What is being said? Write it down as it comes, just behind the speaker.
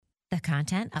The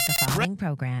content of the following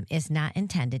program is not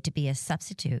intended to be a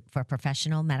substitute for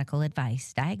professional medical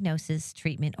advice, diagnosis,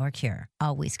 treatment, or cure.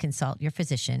 Always consult your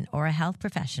physician or a health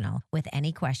professional with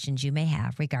any questions you may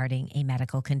have regarding a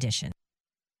medical condition.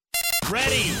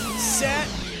 Ready, set,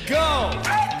 go!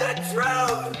 And the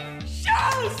truth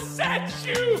shall set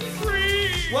you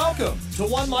free! Welcome to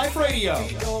One Life Radio.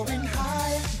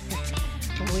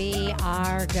 We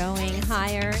are going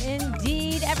higher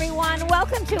indeed, everyone.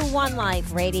 Welcome to One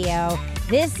Life Radio.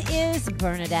 This is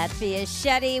Bernadette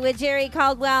Fiaschetti with Jerry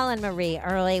Caldwell and Marie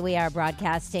Early. We are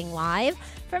broadcasting live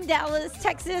from Dallas,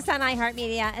 Texas on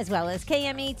iHeartMedia, as well as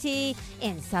KMET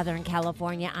in Southern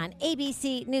California on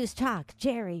ABC News Talk.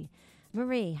 Jerry,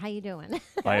 Marie, how you doing?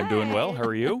 I am doing well. How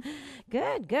are you?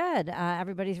 Good.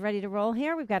 Everybody's ready to roll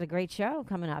here. We've got a great show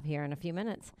coming up here in a few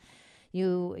minutes.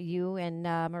 You and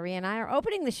Marie and I are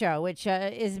opening the show, which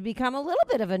has become a little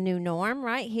bit of a new norm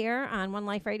right here on One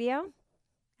Life Radio.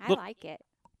 I like it.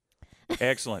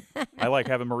 Excellent. I like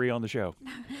having Marie on the show.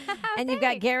 And you've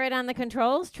got Garrett on the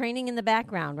controls, training in the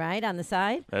background, right, on the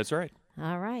side? That's right.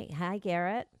 All right. Hi,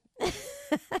 Garrett.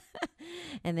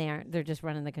 And they're just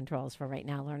running the controls for right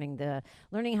now,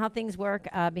 learning how things work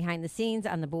behind the scenes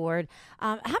on the board.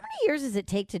 How many years does it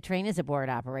take to train as a board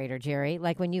operator, Jerry?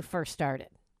 Like when you first started?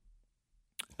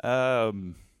 I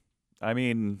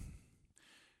mean,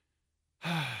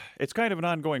 it's kind of an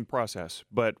ongoing process,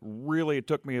 but really it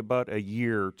took me about a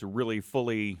year to really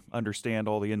fully understand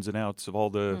all the ins and outs of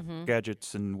all the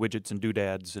gadgets and widgets and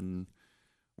doodads and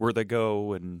where they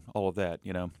go and all of that,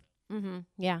 you know.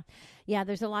 Yeah,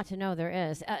 there's a lot to know. There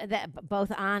is, that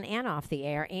both on and off the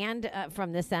air and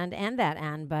from this end and that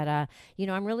end. But,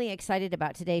 I'm really excited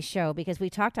about today's show because we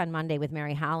talked on Monday with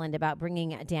Mary Holland about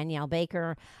bringing Danielle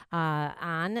Baker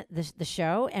on the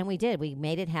show, and we did. We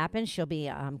made it happen. She'll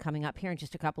be coming up here in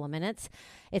just a couple of minutes.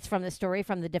 It's from the story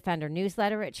from the Defender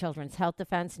newsletter at Children's Health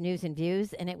Defense News and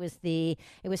Views, and it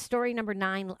was story number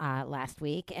 9 last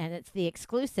week, and it's the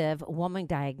exclusive woman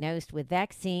diagnosed with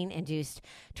vaccine-induced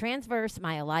transverse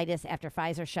myelitis after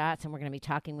Pfizer shots, and we're going to be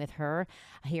talking with her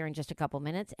here in just a couple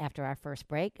minutes after our first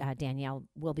break. Danielle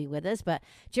will be with us. But,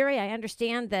 Jerry, I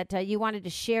understand that you wanted to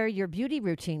share your beauty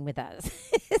routine with us.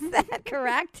 Is that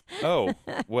correct? Oh,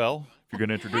 well, if you're going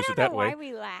to introduce it that way. Why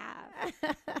we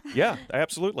laugh. Yeah,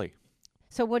 absolutely.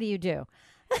 So what do you do?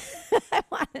 I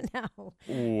want to know.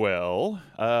 Well,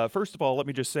 first of all, let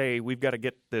me just say we've got to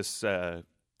get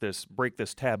break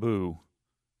this taboo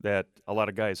that a lot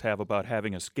of guys have about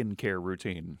having a skincare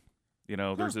routine. You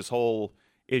know, there's this whole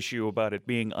issue about it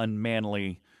being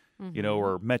unmanly,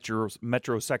 or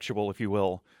metrosexual, if you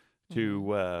will,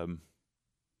 to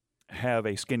have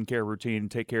a skincare routine,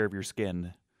 take care of your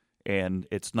skin, and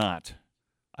it's not.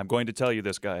 I'm going to tell you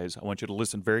this, guys. I want you to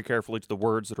listen very carefully to the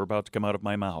words that are about to come out of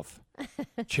my mouth.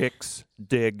 Chicks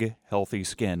dig healthy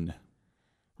skin.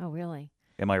 Oh, really?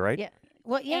 Am I right? Yeah.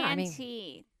 Well, yeah. And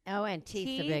teeth. Oh, and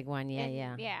teeth's a big one.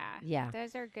 Yeah. Yeah.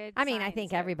 Those are good. I mean, I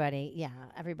think everybody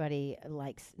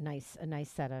likes a nice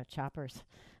set of choppers.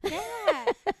 Yeah.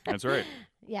 That's right.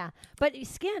 Yeah. But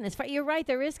skin, you're right.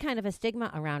 There is kind of a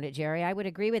stigma around it, Jerry. I would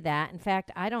agree with that. In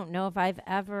fact, I don't know if I've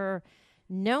ever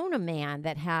known a man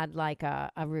that had like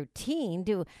a routine.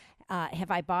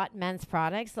 Have I bought men's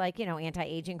products like,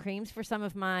 anti-aging creams for some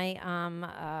of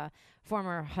my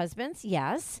former husbands?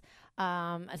 Yes.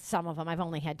 Some of them. I've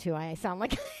only had 2. I sound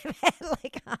like I've had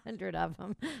like 100 of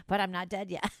them, but I'm not dead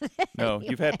yet. No,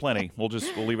 you've had plenty. We'll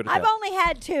leave it at that. I've only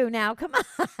had 2 now. Come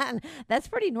on. That's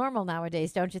pretty normal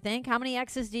nowadays, don't you think? How many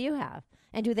exes do you have?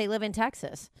 And do they live in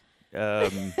Texas?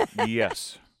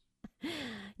 Yes.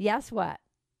 Yes, what?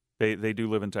 They do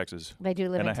live in Texas. They do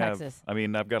live in Texas.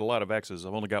 I've got a lot of exes.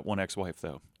 I've only got one ex-wife,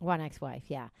 though. One ex-wife,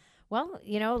 yeah. Well,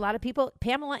 a lot of people,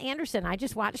 Pamela Anderson, I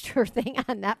just watched her thing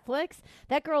on Netflix.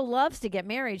 That girl loves to get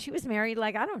married. She was married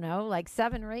like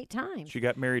 7 or 8 times. She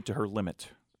got married to her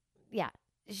limit. Yeah.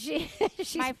 She's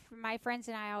My friends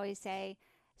and I always say,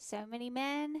 so many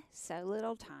men, so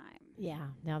little time. Yeah,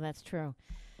 no, that's true.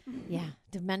 Yeah.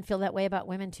 Do men feel that way about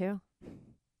women too?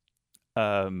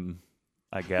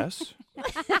 I guess.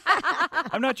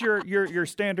 I'm not your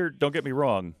standard, don't get me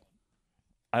wrong.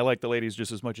 I like the ladies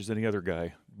just as much as any other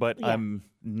guy, but yeah. I'm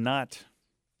not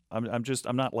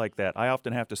like that. I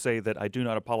often have to say that I do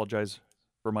not apologize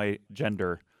for my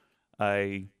gender.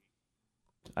 I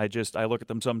look at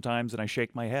them sometimes and I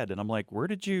shake my head and I'm like,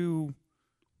 who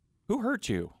hurt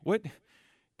you? What,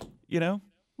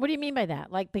 What do you mean by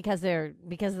that? Like because of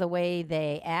the way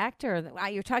they act, or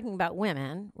you're talking about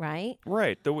women, right?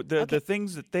 Right. The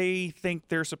things that they think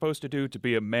they're supposed to do to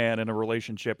be a man in a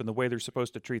relationship, and the way they're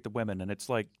supposed to treat the women, and it's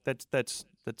like that's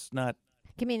not.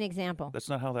 Give me an example. That's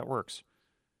not how that works.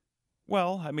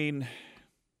 Well, I mean,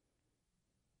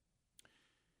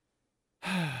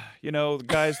 the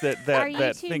guys that Are you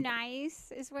that too think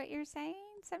nice? Is what you're saying?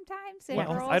 Sometimes, and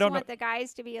Well, girls I don't want the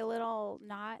guys to be a little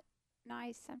not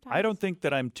nice. Sometimes I don't think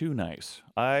that I'm too nice.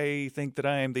 I think that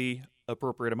I am the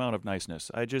appropriate amount of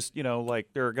niceness. I just,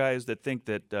 like there are guys that think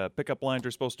that pickup lines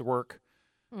are supposed to work.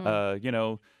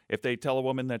 If they tell a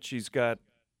woman that she's got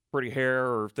pretty hair,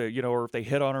 or if they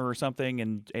hit on her or something,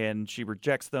 and she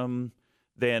rejects them,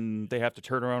 then they have to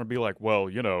turn around and be like, well,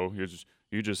 you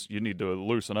need to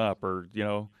loosen up, or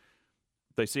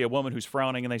they see a woman who's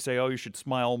frowning and they say, oh, you should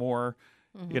smile more.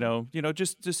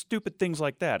 Just stupid things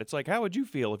like that. It's like, how would you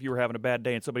feel if you were having a bad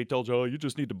day and somebody told you, oh, you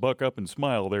just need to buck up and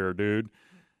smile there, dude?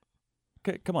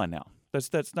 Come on now.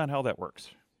 That's not how that works.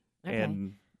 Okay.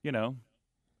 And,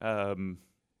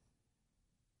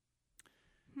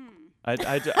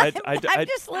 I'm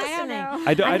just listening.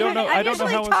 I don't know. I don't know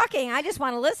how talking. I just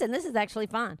want to listen. This is actually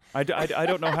fun. I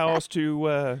don't know how else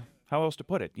to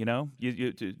put it.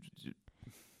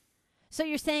 So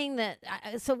you're saying that.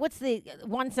 So what's the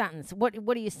one sentence? What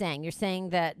are you saying? You're saying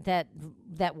that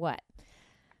what?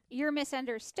 you're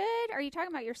misunderstood. Are you talking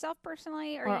about yourself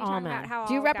personally, or Or are you all talking men? about how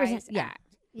Do you all represent- guys yeah. act?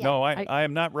 Yeah. No, I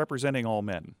am not representing all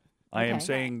men. I am Okay.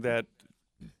 saying that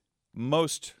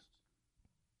most,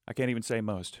 I can't even say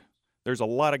most. There's a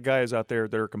lot of guys out there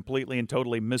that are completely and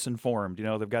totally misinformed. You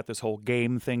know, they've got this whole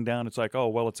game thing down. It's like, oh,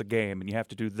 well, it's a game, and you have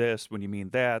to do this when you mean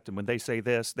that, and when they say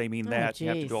this, they mean Oh, that. You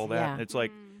have to geez, do all that. yeah. And it's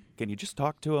like, can you just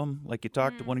talk to them like you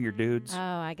talk to one of your dudes? Oh,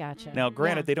 I gotcha. Now,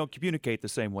 granted, Yeah. they don't communicate the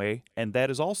same way, and that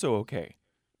is also okay.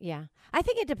 Yeah, I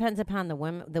think it depends upon the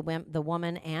woman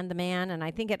and the man, and I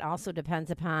think it also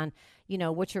depends upon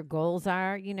what your goals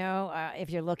are. If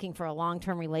you're looking for a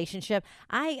long-term relationship,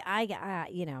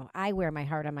 I wear my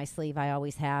heart on my sleeve. I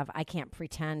always have. I can't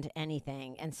pretend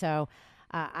anything, and so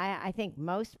I think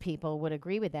most people would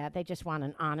agree with that. They just want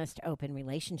an honest, open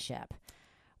relationship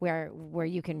where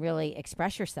you can really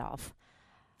express yourself.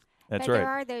 That's but right. there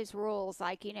are those rules,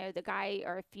 like, the guy,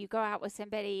 or if you go out with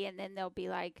somebody and then they'll be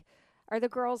like, or the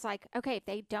girl's like, okay, if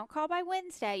they don't call by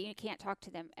Wednesday, you can't talk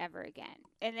to them ever again.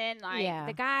 And then, Yeah.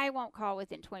 the guy won't call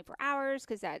within 24 hours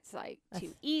because that's,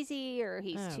 too easy, or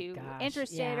he's Oh, too gosh,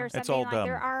 interested yeah. or It's something. all Like, dumb.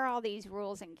 there are all these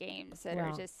rules and games that are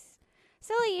Well- just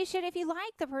silly. You should, if you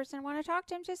like the person, want to talk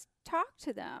to them, just talk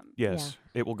to them. Yes,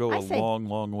 it will go I a say- long,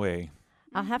 long way.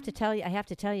 I have to tell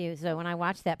you. So when I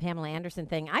watched that Pamela Anderson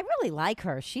thing, I really like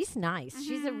her. She's nice.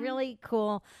 She's a really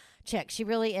cool chick. She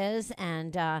really is.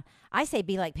 And I say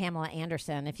be like Pamela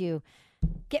Anderson. If you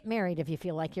get married, if you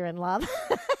feel like you're in love,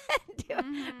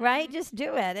 right? Just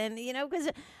do it. And because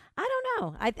I don't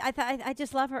know, I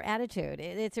just love her attitude.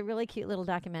 It's a really cute little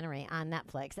documentary on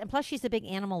Netflix. And plus, she's a big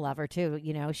animal lover too.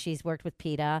 She's worked with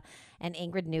PETA and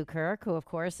Ingrid Newkirk, who, of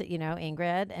course,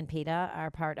 Ingrid and PETA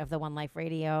are part of the One Life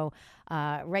Radio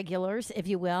regulars, if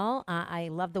you will. I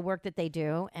love the work that they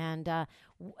do. And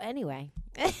anyway,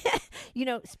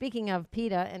 speaking of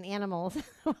PETA and animals,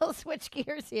 we'll switch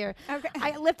gears here. Okay.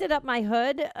 I lifted up my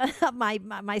hood, my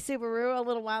Subaru a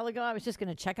little while ago. I was just going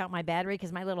to check out my battery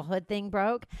because my little hood thing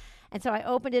broke. And so I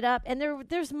opened it up, and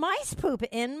there's mice poop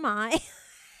in my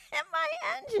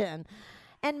engine.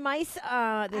 And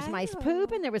there's mice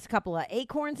poop, and there was a couple of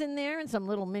acorns in there, and some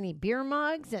little mini beer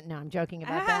mugs. And no, I'm joking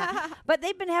about that. But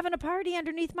they've been having a party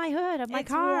underneath my hood of my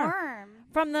It's car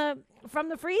warm. from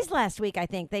the freeze last week. I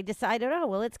think they decided, oh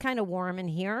well, it's kind of warm in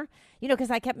here,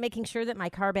 because I kept making sure that my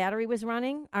car battery was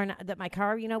running, or not, that my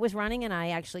car, was running, and I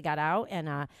actually got out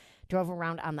and drove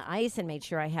around on the ice and made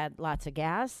sure I had lots of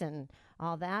gas and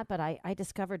all that. But I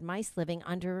discovered mice living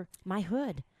under my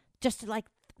hood just like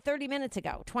 30 minutes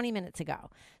ago, 20 minutes ago.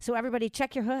 So everybody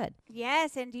check your hood.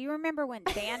 Yes, and do you remember when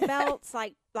fan belts,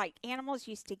 like animals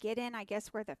used to get in, I guess,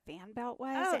 where the fan belt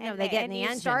was? Oh, and no, they get in and the you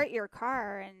engine. start your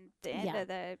car and the end Yeah. of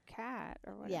the cat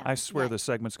or whatever. Yeah. I swear Yeah. this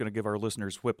segment's going to give our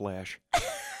listeners whiplash.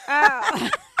 Oh.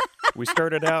 We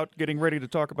started out getting ready to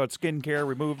talk about skincare.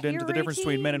 We moved into the difference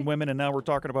between men and women, and now we're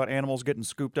talking about animals getting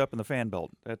scooped up in the fan belt.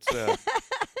 That's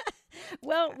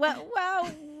Well,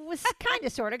 it was kind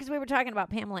of sort of, because we were talking about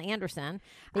Pamela Anderson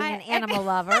being an I- animal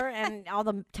lover and all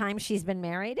the time she's been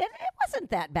married, and it wasn't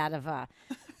that bad of a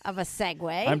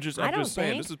segue. I'm just I don't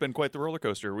saying think. this has been quite the roller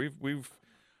coaster.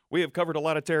 We have covered a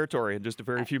lot of territory in just a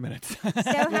very few minutes.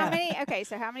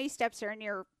 So how many steps are in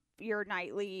your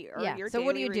nightly or Yeah, your so daily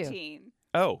what do you do? routine?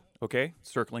 Oh, okay.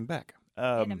 Circling back. In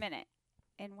a minute.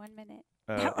 In 1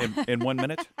 minute. In 1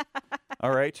 minute.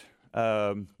 All right.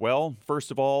 Well,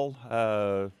 first of all,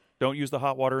 don't use the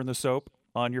hot water and the soap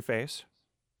on your face.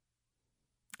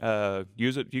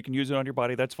 Use it. You can use it on your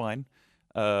body. That's fine.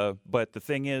 But the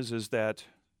thing is that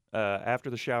after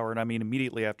the shower, and I mean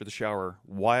immediately after the shower,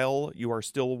 while you are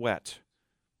still wet,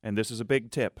 and this is a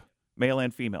big tip, male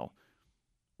and female,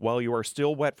 while you are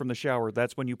still wet from the shower,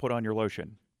 that's when you put on your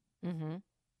lotion. Mm-hmm.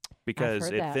 Because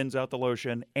I've heard it that. thins out the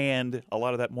lotion, and a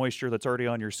lot of that moisture that's already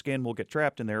on your skin will get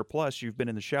trapped in there. Plus, you've been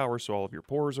in the shower, so all of your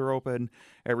pores are open,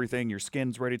 everything, your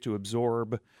skin's ready to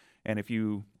absorb. And if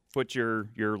you put your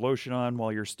lotion on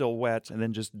while you're still wet and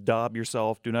then just daub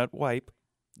yourself, do not wipe,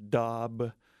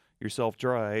 daub yourself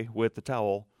dry with the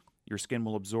towel, your skin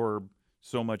will absorb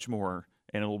so much more,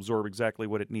 and it'll absorb exactly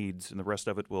what it needs, and the rest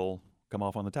of it will come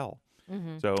off on the towel.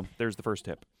 Mm-hmm. So there's the first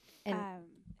tip. And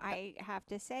I have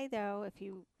to say, though, if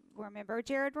you remember,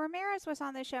 Jared Ramirez was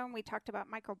on the show, and we talked about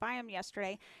microbiome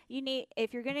yesterday.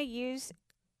 If you're going to use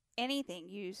anything,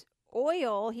 use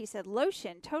oil. He said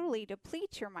lotion totally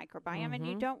depletes your microbiome, and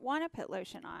you don't want to put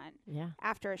lotion on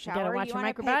after a shower. gotta watch you your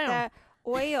want to microbiome. put the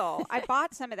oil. I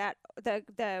bought some of that.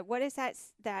 The what is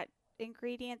that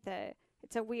ingredient?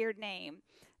 It's a weird name.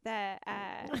 It's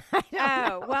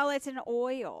an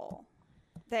oil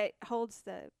that holds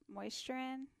the moisture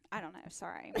in. I don't know.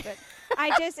 Sorry, but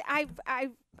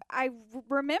I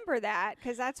remember that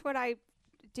because that's what I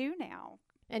do now.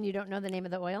 And you don't know the name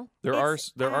of the oil? There are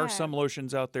some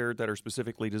lotions out there that are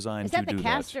specifically designed Is that to the do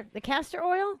castor? The castor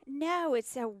oil? No,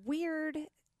 it's a weird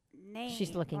name.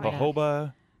 She's looking that. it up.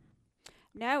 Jojoba.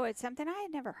 No, it's something I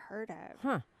had never heard of.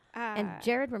 Huh. And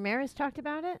Jared Ramirez talked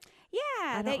about it?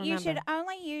 Yeah, that you should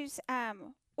only use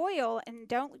oil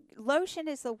and lotion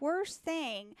is the worst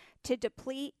thing to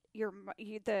deplete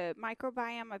the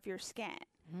microbiome of your skin.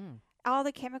 All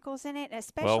the chemicals in it,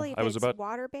 especially if it's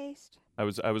water-based. I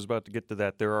was about to get to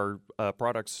that. There are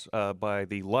products by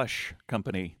the Lush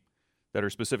company that are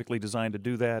specifically designed to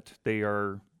do that. They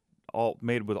are all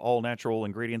made with all natural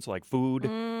ingredients like food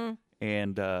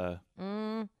and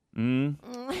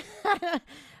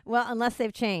Well, unless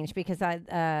they've changed, because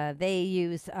they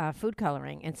use food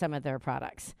coloring in some of their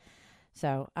products.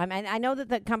 So I know that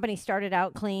the company started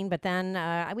out clean, but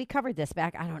then we covered this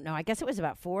back, I don't know, I guess it was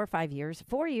about 4 years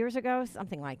ago,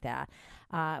 something like that,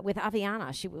 with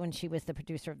Aviana, when she was the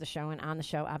producer of the show and on the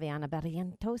show, Aviana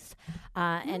Barrientos.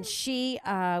 And she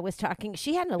was talking,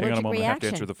 she had an allergic Hang on a moment, reaction. I have to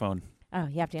answer the phone. Oh,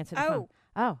 you have to answer the phone.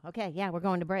 Oh, okay. Yeah, we're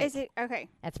going to break. Is it? Okay.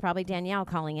 That's probably Danielle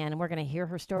calling in, and we're going to hear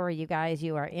her story. You guys,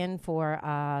 you are in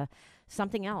for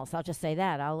something else. I'll just say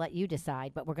that. I'll let you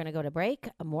decide. But we're going to go to break.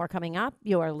 More coming up.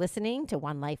 You are listening to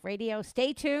One Life Radio.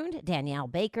 Stay tuned. Danielle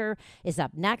Baker is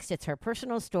up next. It's her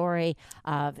personal story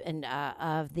of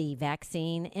the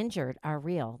vaccine injured are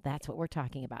real. That's what we're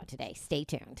talking about today. Stay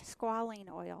tuned. Squalene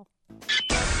oil.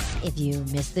 If you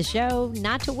missed the show,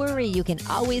 not to worry. You can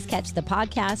always catch the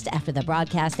podcast after the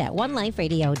broadcast at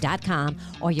oneliferadio.com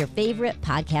or your favorite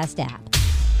podcast app.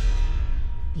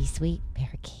 Be sweet,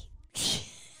 parakeet.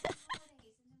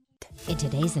 In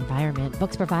today's environment,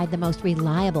 books provide the most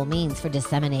reliable means for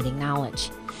disseminating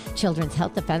knowledge. Children's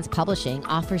Health Defense Publishing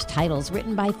offers titles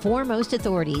written by foremost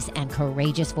authorities and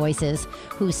courageous voices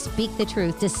who speak the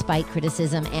truth despite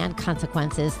criticism and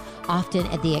consequences, often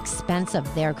at the expense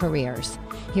of their careers.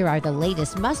 Here are the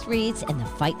latest must-reads in the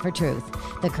fight for truth.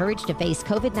 The Courage to Face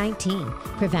COVID-19,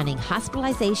 Preventing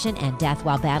Hospitalization and Death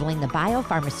While Battling the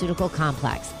Biopharmaceutical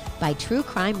Complex by true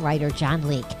crime writer John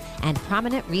Leake and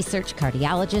prominent research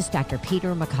cardiologist Dr.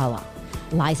 Peter McCullough.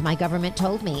 Lies My Government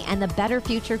Told Me and the Better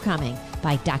Future Coming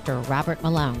by Dr. Robert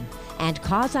Malone. And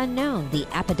Cause Unknown, The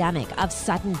Epidemic of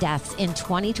Sudden Deaths in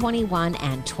 2021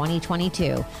 and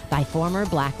 2022 by former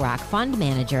BlackRock fund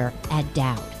manager Ed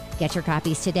Dowd. Get your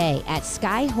copies today at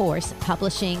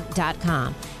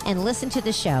skyhorsepublishing.com and listen to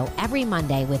the show every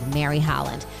Monday with Mary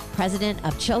Holland, president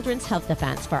of Children's Health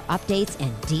Defense, for updates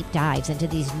and deep dives into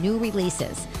these new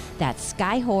releases. That's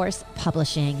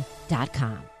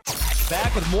skyhorsepublishing.com.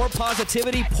 Back with more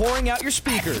positivity pouring out your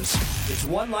speakers. It's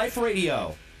One Life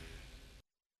Radio.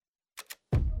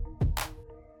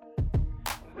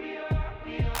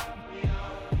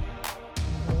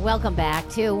 Welcome back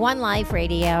to One Life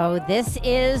Radio. This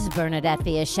is Bernadette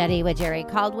Fiaschetti with Jerry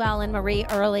Caldwell and Marie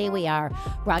Early. We are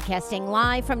broadcasting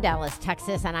live from Dallas,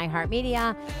 Texas on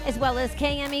iHeartMedia, as well as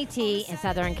KMET in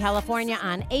Southern California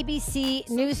on ABC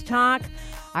News Talk.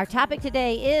 Our topic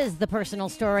today is the personal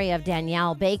story of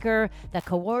Danielle Baker, the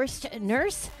coerced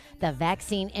nurse The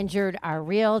vaccine injured are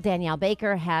real. Danielle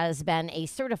Baker has been a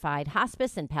certified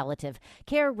hospice and palliative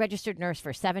care registered nurse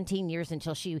for 17 years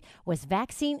until she was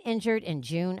vaccine injured in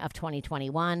June of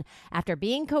 2021 after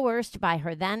being coerced by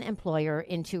her then employer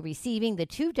into receiving the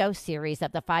 2-dose series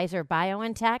of the Pfizer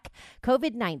BioNTech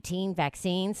COVID-19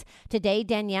 vaccines. Today,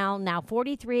 Danielle, now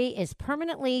 43, is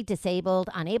permanently disabled,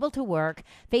 unable to work,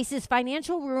 faces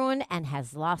financial ruin, and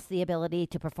has lost the ability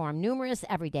to perform numerous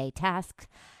everyday tasks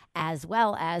as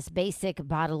well as basic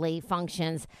bodily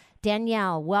functions.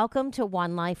 Danielle, welcome to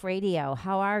One Life Radio.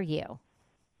 How are you?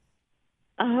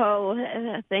 Oh,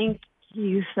 thank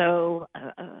you so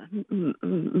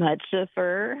much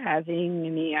for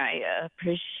having me. I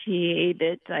appreciate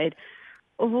it. I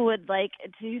would like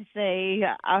to say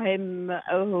I'm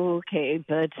okay,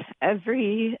 but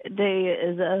every day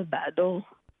is a battle.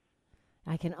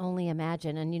 I can only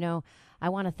imagine. And, I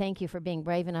want to thank you for being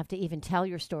brave enough to even tell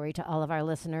your story to all of our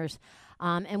listeners.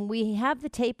 And we have the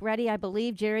tape ready, I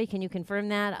believe. Jerry, can you confirm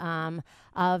that?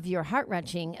 Of your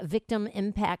heart-wrenching victim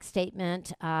impact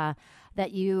statement that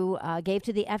you gave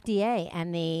to the FDA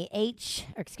and the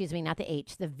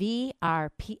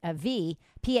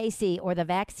VRPAC, or the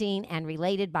Vaccine and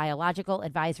Related Biological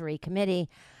Advisory Committee.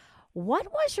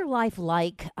 What was your life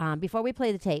like before we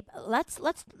play the tape? Let's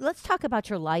talk about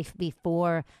your life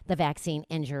before the vaccine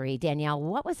injury, Danielle.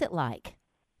 What was it like?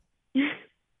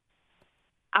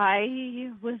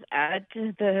 I was at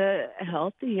the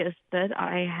healthiest that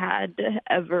I had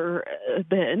ever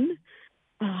been.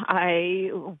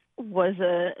 I was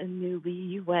a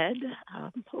newlywed.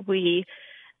 We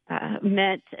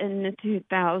met in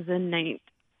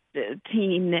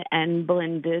 2019 and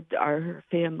blended our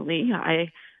family.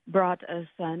 I brought a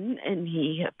son and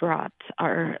he brought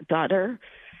our daughter,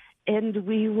 and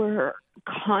we were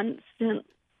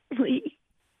constantly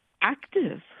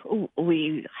active.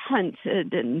 We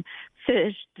hunted and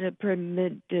fished,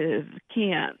 primitive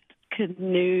camped,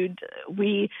 canoed.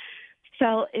 We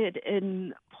felt it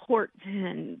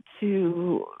important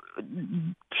to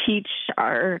teach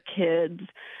our kids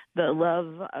the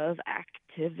love of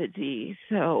activity.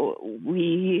 So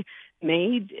we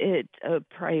made it a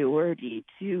priority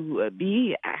to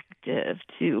be active,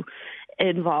 to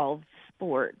involve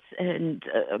sports. And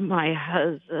my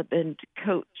husband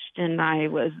coached, and I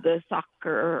was the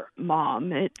soccer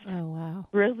mom. It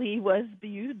really was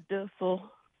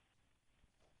beautiful.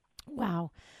 Wow.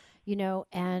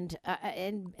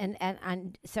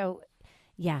 So,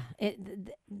 yeah,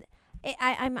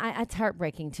 it's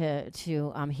heartbreaking to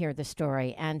hear the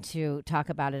story and to talk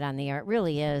about it on the air. It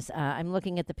really is. I'm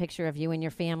looking at the picture of you and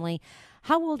your family.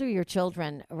 How old are your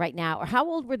children right now? Or how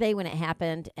old were they when it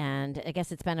happened? And I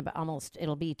guess it's been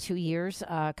it'll be 2 years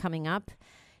coming up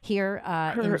here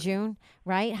in June,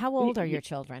 right? How old are your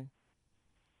children?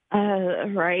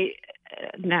 Right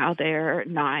now they're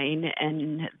 9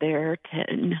 and they're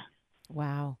 10.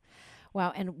 Wow.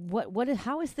 And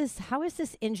how is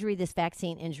this injury, this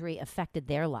vaccine injury, affected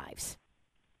their lives?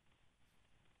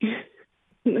 They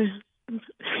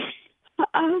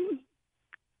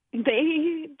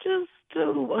just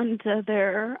want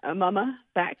their mama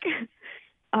back.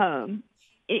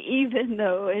 Even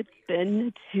though it's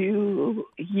been 2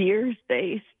 years,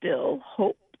 they still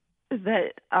hope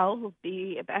that I'll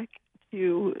be back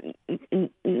to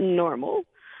normal.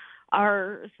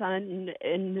 Our son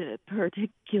in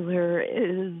particular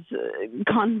is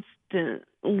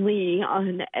constantly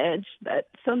on edge that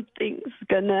something's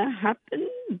going to happen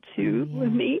to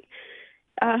me.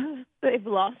 They've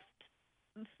lost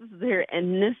their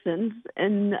innocence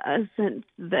in a sense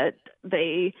that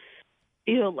they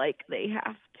feel like they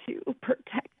have to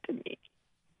protect me.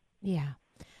 Yeah.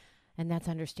 And that's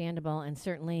understandable and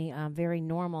certainly very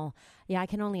normal. Yeah, I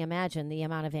can only imagine the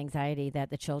amount of anxiety that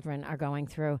the children are going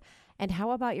through. And how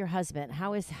about your husband?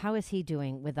 How is he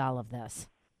doing with all of this?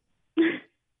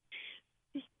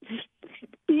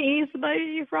 He's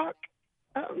my rock.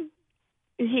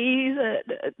 He's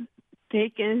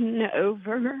taken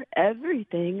over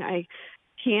everything. I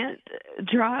can't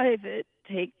drive. It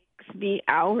takes me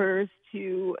hours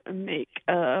to make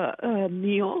a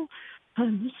meal.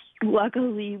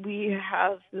 Luckily, we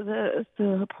have the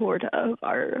support of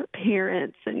our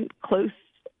parents and close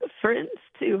friends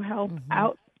to help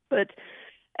out, but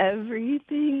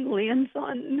everything lands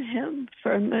on him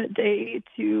from a day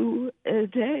to a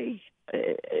day.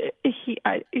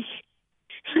 I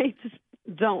just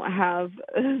don't have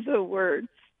the words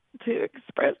to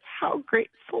express how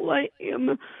grateful I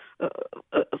am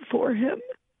for him.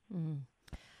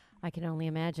 I can only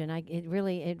imagine. It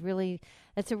really,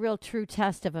 that's a real true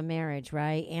test of a marriage,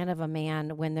 right? And of a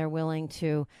man when they're willing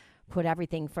to put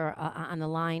everything for on the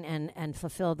line and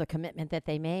fulfill the commitment that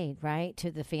they made, right,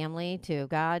 to the family, to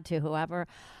God, to whoever.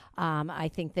 I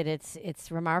think that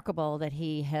it's remarkable that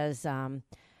he has,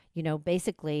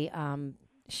 basically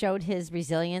showed his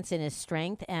resilience and his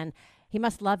strength, and he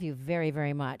must love you very,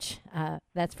 very much.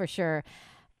 That's for sure.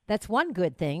 That's one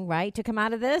good thing, right, to come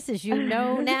out of this, is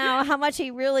now how much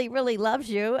he really, really loves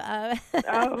you.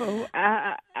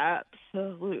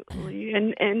 Absolutely.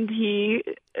 And he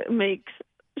makes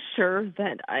sure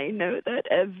that I know that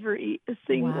every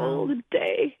single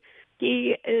day.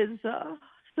 He is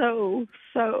so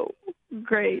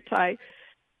great. I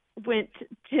went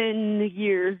 10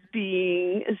 years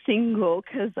being single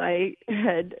because I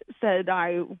had said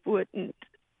I wouldn't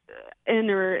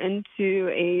enter into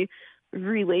a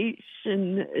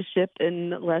relationship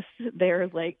unless they're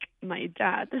like my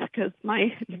dad, because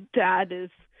my dad is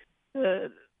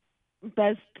the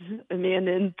best man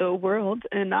in the world,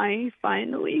 and I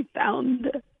finally found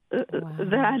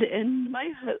that in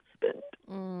my husband.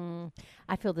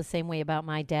 I feel the same way about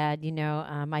my dad.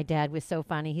 My dad was so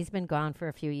funny. He's been gone for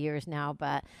a few years now,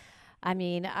 but I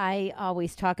mean, I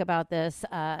always talk about this,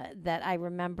 that I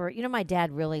remember, my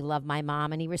dad really loved my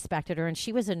mom and he respected her, and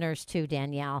she was a nurse too,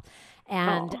 Danielle.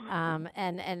 And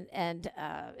and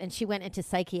she went into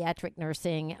psychiatric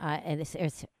nursing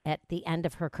at the end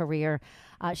of her career.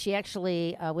 She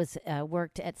actually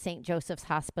worked at St. Joseph's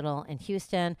Hospital in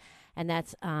Houston, and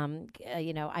that's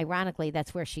ironically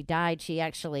that's where she died. She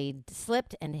actually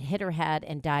slipped and hit her head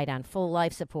and died on full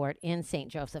life support in St.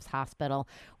 Joseph's Hospital,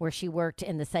 where she worked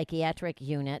in the psychiatric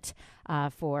unit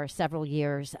for several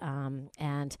years.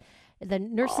 And the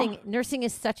nursing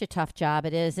is such a tough job.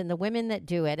 It is. And the women that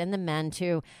do it, and the men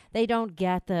too, they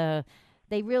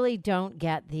really don't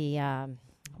get the,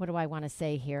 what do I want to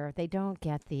say here? They don't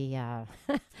get the,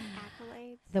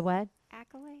 Accolades. The what?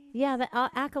 Accolades. Yeah, the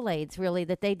accolades really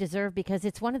that they deserve, because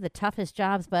it's one of the toughest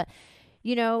jobs. But,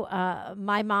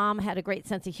 my mom had a great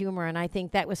sense of humor, and I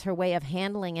think that was her way of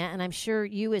handling it. And I'm sure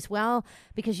you as well,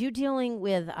 because you dealing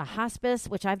with a hospice,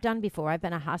 which I've done before. I've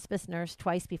been a hospice nurse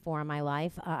twice before in my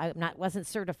life. I wasn't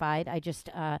certified. I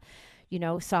just,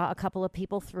 saw a couple of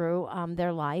people through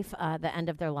their life, the end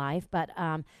of their life. But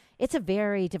it's a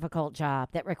very difficult job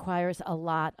that requires a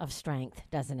lot of strength,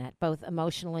 doesn't it? Both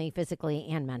emotionally, physically,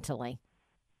 and mentally.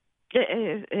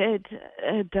 It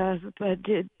does, but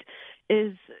it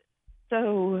is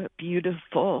so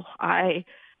beautiful. I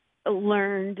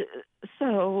learned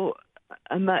so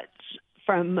much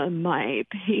from my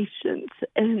patients,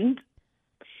 and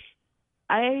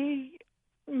I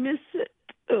miss it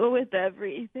with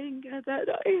everything that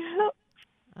I have.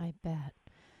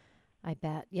 I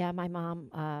bet. Yeah, my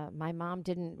mom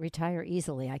didn't retire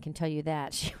easily. I can tell you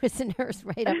that. She was a nurse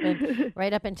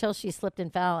right up until she slipped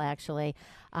and fell, actually.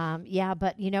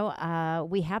 But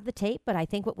we have the tape, but I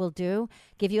think what we'll do,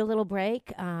 give you a little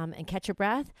break and catch your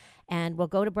breath, and we'll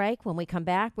go to break. When we come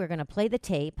back, we're going to play the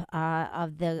tape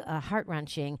of the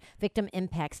heart-wrenching victim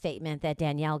impact statement that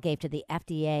Danielle gave to the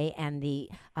FDA and the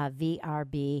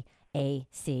VRBAC.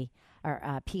 Or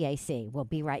PAC. We'll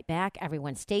be right back.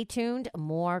 Everyone stay tuned.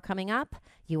 More coming up.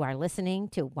 You are listening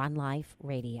to One Life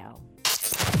Radio.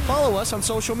 Follow us on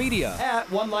social media at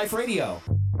One Life Radio.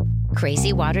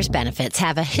 Crazy Water's benefits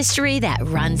have a history that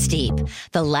runs deep.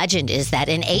 The legend is that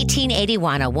in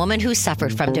 1881, a woman who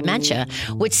suffered from dementia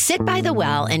would sit by the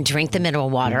well and drink the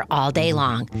mineral water all day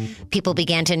long. People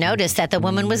began to notice that the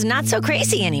woman was not so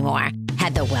crazy anymore.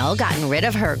 Had the well gotten rid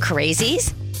of her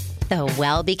crazies? The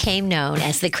well became known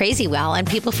as the Crazy Well, and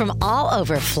people from all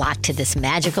over flocked to this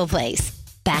magical place.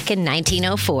 Back in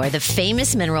 1904, the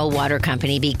famous mineral water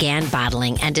company began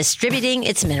bottling and distributing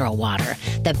its mineral water.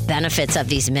 The benefits of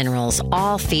these minerals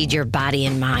all feed your body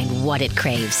and mind what it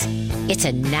craves. It's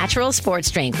a natural sports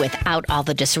drink without all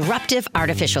the disruptive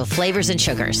artificial flavors and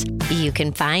sugars. You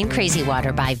can find Crazy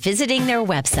Water by visiting their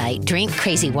website,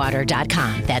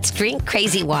 drinkcrazywater.com. That's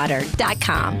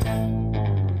drinkcrazywater.com.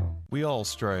 We all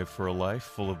strive for a life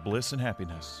full of bliss and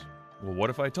happiness. Well, what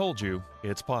if I told you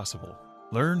it's possible?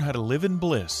 Learn how to live in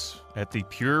bliss at the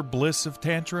Pure Bliss of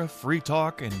Tantra free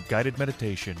talk and guided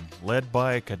meditation, led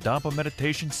by Kadampa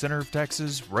Meditation Center of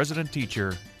Texas resident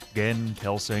teacher, Gen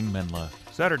Kelsang Menla.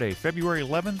 Saturday, February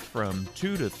 11th from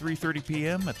 2 to 3:30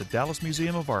 p.m. at the Dallas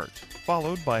Museum of Art,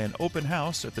 followed by an open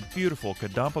house at the beautiful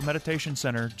Kadampa Meditation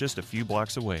Center just a few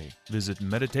blocks away. Visit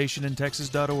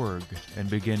meditationintexas.org and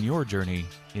begin your journey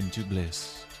into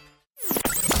bliss.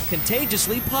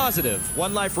 Contagiously positive.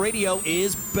 One Life Radio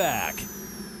is back.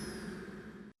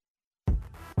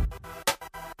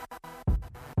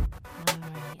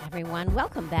 everyone.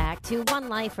 Welcome back to One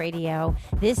Life Radio.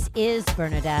 This is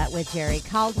Bernadette with Jerry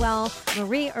Caldwell,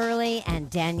 Marie Early, and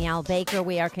Danielle Baker.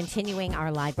 We are continuing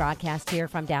our live broadcast here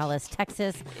from Dallas,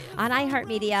 Texas on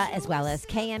iHeartMedia, as well as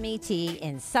KMET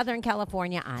in Southern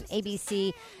California on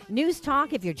ABC News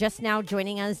Talk. If you're just now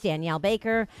joining us, Danielle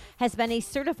Baker has been a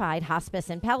certified hospice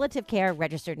and palliative care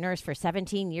registered nurse for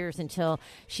 17 years until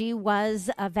she was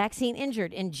vaccine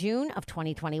injured in June of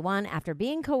 2021 after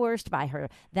being coerced by her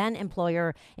then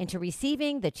employer into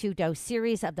receiving the 2-dose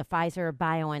series of the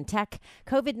Pfizer-BioNTech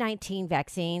COVID-19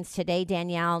 vaccines. Today,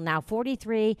 Danielle, now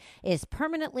 43, is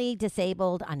permanently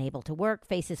disabled, unable to work,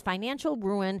 faces financial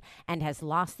ruin, and has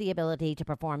lost the ability to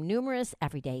perform numerous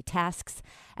everyday tasks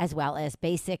as well as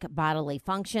basic bodily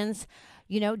functions.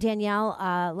 You know, Danielle,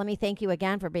 let me thank you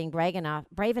again for being brave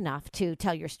enough to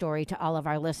tell your story to all of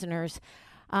our listeners.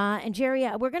 And Jerry,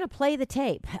 we're going to play the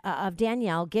tape of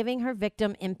Danielle giving her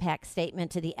victim impact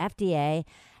statement to the FDA,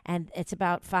 and it's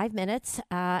about 5 minutes,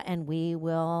 and we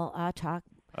will talk.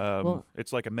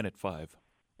 It's like a minute 5.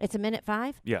 It's a minute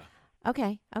 5? Yeah.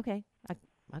 Okay.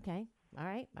 All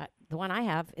right. The one I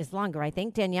have is longer, I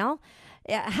think. Danielle,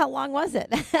 how long was it?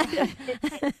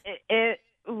 It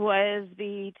was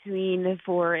between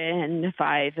 4 and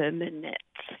 5 minutes.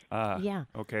 Yeah.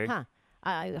 Okay. Huh.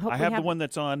 I have the one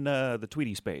that's on the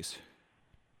Tweety Space.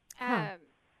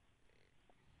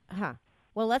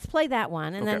 Well, let's play that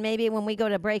one, and Okay. then maybe when we go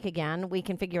to break again, we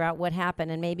can figure out what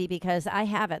happened, and maybe because I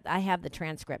have the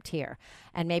transcript here,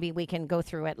 and maybe we can go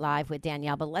through it live with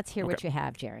Danielle, but let's hear what you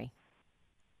have, Jerry.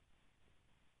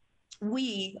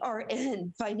 We are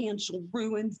in financial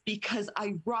ruins because,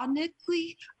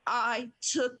 ironically, I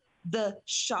took the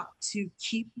shot to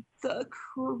keep the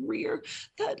career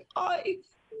that I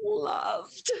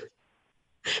loved,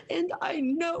 and I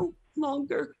no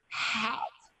longer have.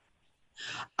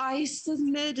 I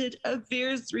submitted a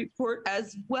VAERS report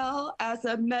as well as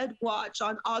a MedWatch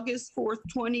on August 4th,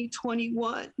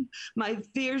 2021. My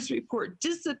VAERS report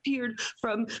disappeared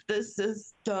from the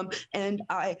system, and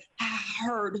I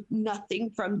heard nothing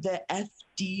from the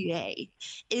FDA.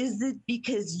 Is it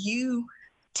because you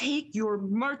take your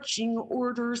marching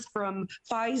orders from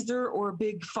Pfizer or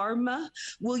Big Pharma?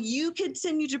 Will you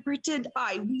continue to pretend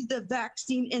we, the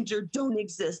vaccine injured, don't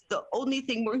exist? The only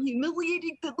thing more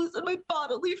humiliating than losing my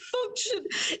bodily function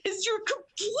is your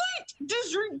complete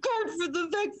disregard for the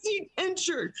vaccine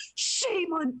injured.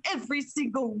 Shame on every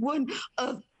single one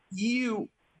of you.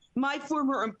 My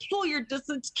former employer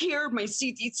doesn't care, my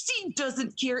CDC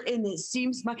doesn't care, and it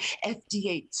seems my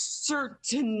FDA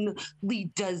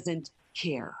certainly doesn't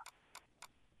care.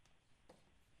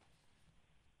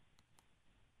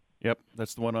 Yep,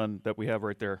 that's the one that we have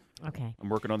right there. Okay. I'm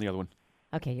working on the other one.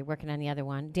 Okay, you're working on the other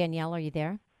one. Danielle, are you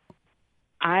there?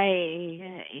 I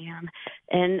am,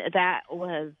 and that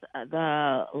was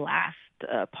the last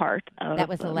part of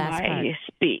my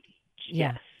speech.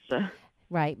 Yeah. Yes.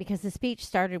 Right, because the speech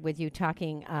started with you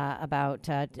talking about,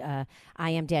 I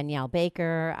am Danielle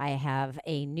Baker. I have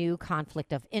a new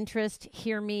conflict of interest.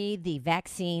 Hear me, the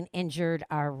vaccine injured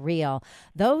are real.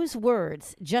 Those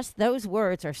words, just those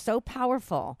words, are so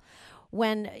powerful.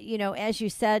 When, as you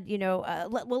said,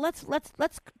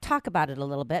 let's talk about it a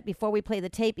little bit before we play the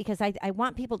tape, because I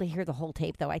want people to hear the whole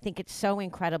tape, though. I think it's so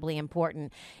incredibly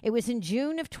important. It was in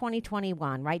June of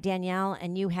 2021, right, Danielle?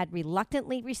 And you had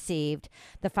reluctantly received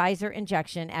the Pfizer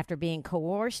injection after being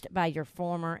coerced by your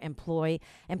former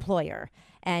employer.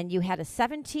 And you had a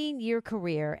 17-year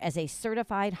career as a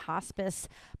certified hospice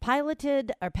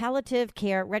palliative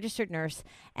care registered nurse,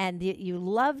 and you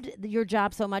loved your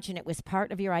job so much, and it was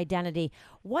part of your identity.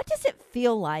 What does it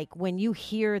feel like when you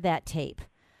hear that tape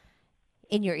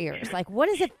in your ears? Like, what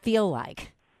does it feel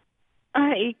like?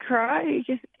 I cry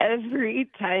every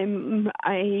time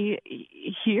I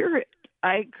hear it.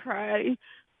 I cry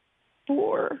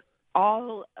for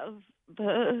all of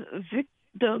the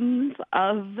victims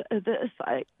of this.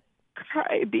 I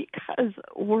cry because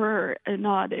we're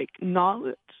not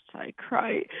acknowledged. I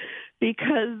cry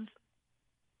because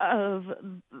of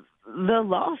the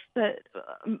loss that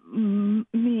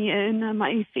me and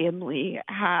my family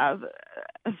have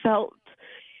felt.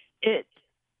 It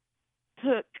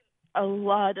took a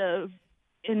lot of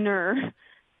inner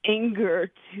anger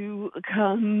to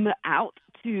come out,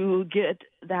 to get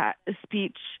that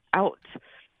speech out.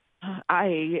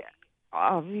 I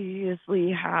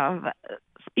obviously have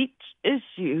speech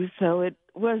issues, so it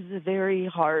was very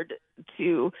hard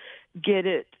to get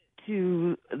it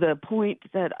to the point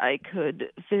that I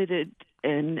could fit it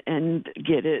in and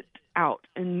get it out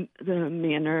in the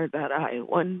manner that I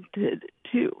wanted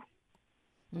to.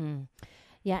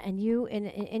 Yeah, and you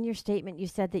in your statement you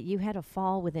said that you had a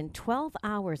fall within 12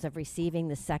 hours of receiving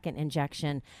the second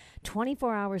injection.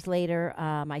 24 hours later,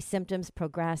 my symptoms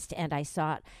progressed, and I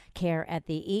sought care at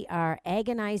the ER,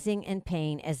 agonizing in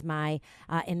pain as my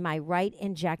in my right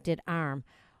injected arm.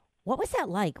 What was that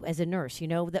like as a nurse? You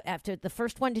know, after the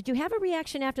first one, did you have a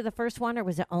reaction after the first one, or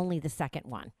was it only the second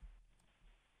one?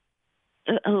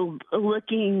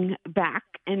 Looking back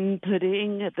and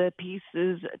putting the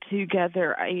pieces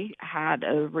together, I had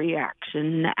a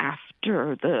reaction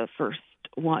after the first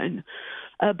one.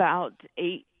 About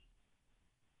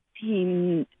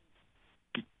 18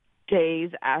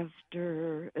 days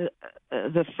after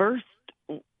the first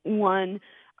one,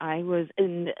 I was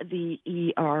in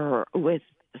the ER with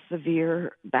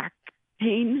severe back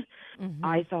pain. Mm-hmm.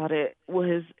 I thought it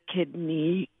was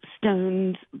kidney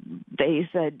stones. They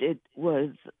said it was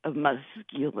a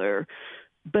muscular,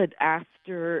 but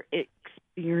after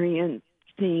experiencing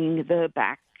the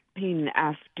back pain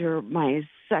after my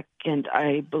second,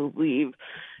 I believe,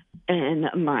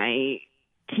 and my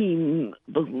team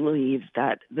believes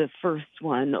that the first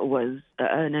one was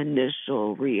an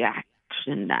initial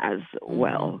reaction as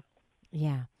well.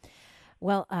 Yeah.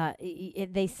 Well,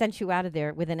 they sent you out of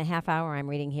there within a half hour, I'm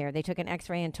reading here. They took an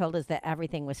x-ray and told us that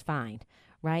everything was fine,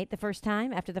 right? The first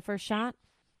time, after the first shot?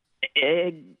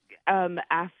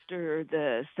 After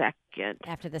the second.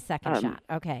 After the second shot,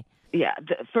 okay. Yeah,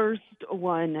 the first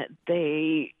one,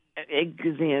 they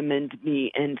examined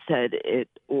me and said it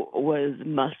was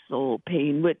muscle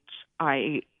pain, which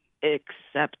I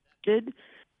accepted.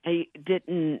 I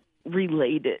didn't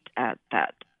relate it at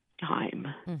that time.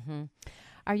 Mm-hmm.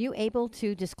 Are you able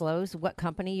to disclose what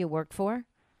company you worked for?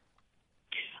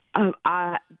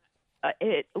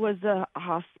 It was a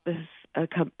hospice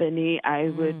company. I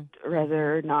would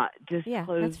rather not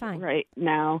disclose that's fine. right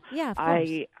now. Yeah, of course.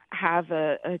 I have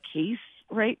a case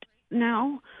right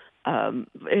now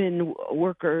in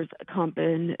workers'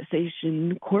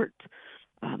 compensation court.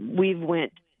 We've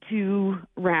went 2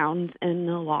 rounds and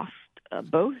lost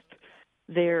both.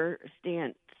 Their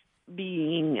stance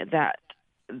being that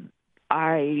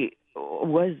I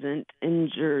wasn't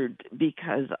injured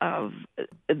because of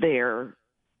their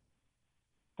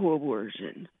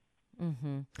coercion.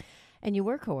 Mm-hmm. And you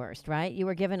were coerced, right? You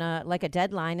were given a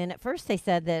deadline, and at first they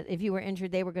said that if you were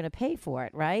injured, they were going to pay for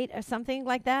it, right, or something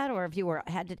like that. Or if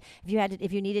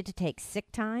you needed to take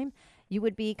sick time, you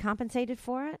would be compensated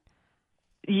for it.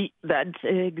 That's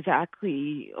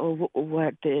exactly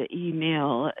what the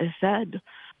email said.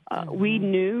 We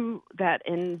knew that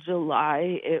in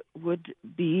July it would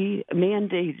be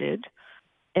mandated,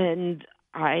 and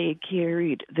I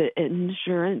carried the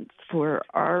insurance for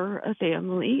our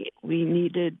family. We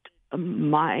needed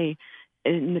my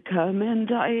income, and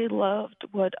I loved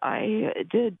what I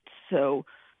did. So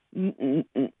knowing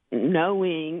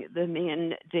the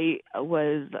mandate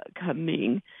was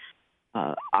coming,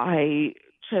 I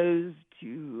chose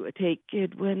to take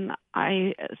it when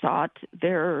I thought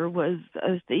there was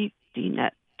a safety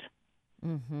net.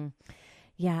 Mm-hmm.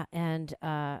 Yeah, and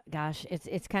gosh,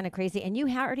 it's kind of crazy. And you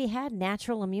already had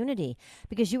natural immunity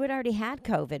because you had already had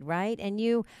COVID, right? And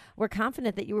you were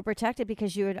confident that you were protected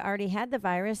because you had already had the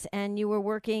virus, and you were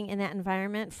working in that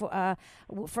environment for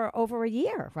over a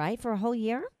year, right? For a whole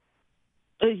year.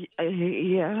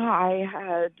 Yeah, I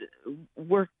had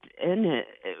worked in it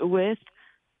with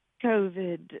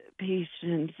COVID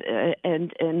patients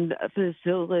and in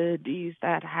facilities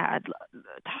that had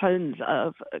tons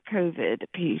of COVID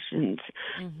patients.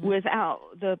 Without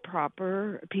the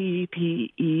proper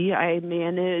PPE, I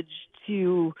managed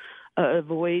to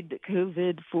avoid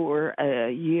COVID for a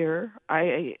year.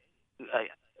 I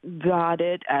got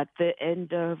it at the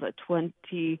end of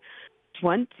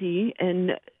 2020,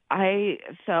 and I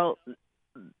felt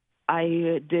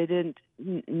I didn't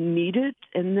need it.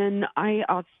 And then I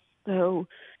also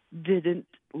didn't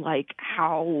like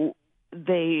how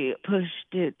they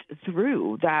pushed it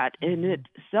through. That in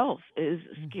itself is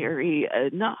scary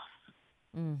enough.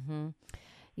 Mm-hmm.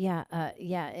 Yeah,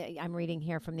 I'm reading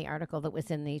here from the article that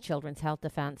was in the Children's Health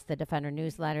Defense, the Defender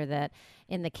newsletter, that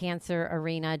in the cancer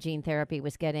arena, gene therapy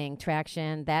was getting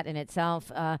traction. That in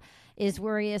itself is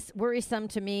worrisome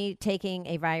to me, taking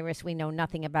a virus we know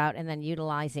nothing about and then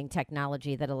utilizing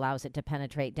technology that allows it to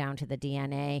penetrate down to the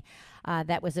DNA.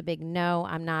 That was a big no.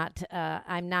 I'm not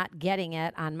getting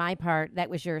it on my part.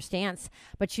 That was your stance,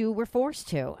 but you were forced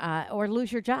to or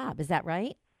lose your job. Is that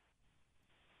right?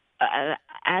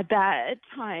 At that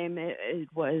time, it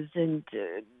wasn't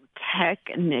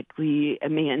technically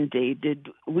mandated.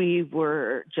 We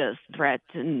were just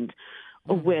threatened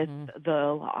with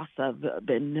the loss of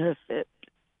benefit.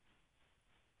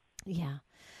 Yeah.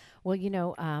 Well,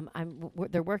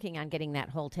 they're working on getting that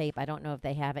whole tape. I don't know if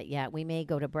they have it yet. We may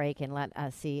go to break and let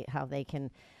us see how they can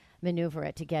maneuver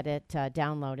it to get it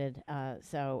downloaded.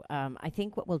 So I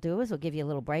think what we'll do is we'll give you a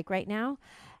little break right now.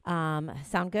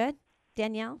 Sound good,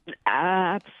 Danielle?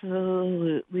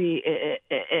 Absolutely.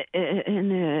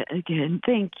 And again,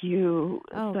 thank you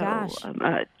gosh.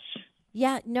 much.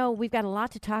 Yeah, no, we've got a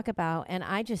lot to talk about, and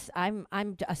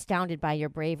I'm astounded by your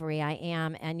bravery. I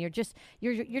am, and you're just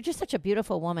such a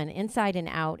beautiful woman, inside and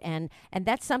out, and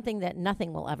that's something that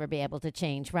nothing will ever be able to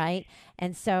change, right?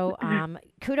 And so,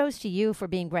 kudos to you for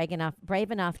being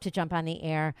brave enough to jump on the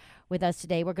air with us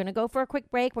today. We're going to go for a quick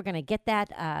break. We're going to get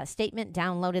that statement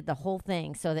downloaded, the whole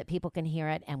thing, so that people can hear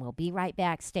it, and we'll be right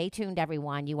back. Stay tuned,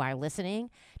 everyone. You are listening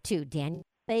to Danielle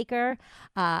Baker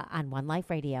on One Life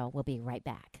Radio. We'll be right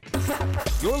back.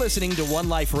 You're listening to One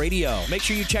Life Radio. Make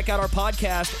sure you check out our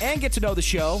podcast and get to know the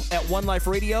show at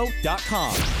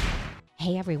oneliferadio.com.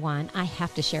 Hey everyone, I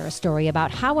have to share a story about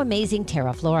how amazing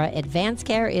TerraFlora Advanced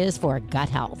Care is for gut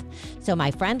health. So my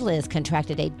friend Liz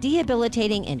contracted a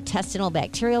debilitating intestinal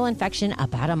bacterial infection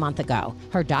about a month ago.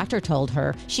 Her doctor told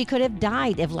her she could have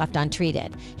died if left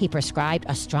untreated. He prescribed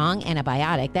a strong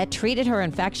antibiotic that treated her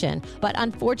infection, but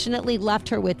unfortunately left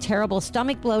her with terrible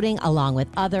stomach bloating along with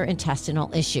other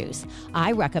intestinal issues.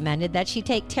 I recommended that she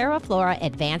take TerraFlora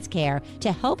Advanced Care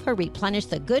to help her replenish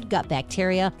the good gut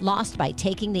bacteria lost by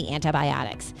taking the antibiotics.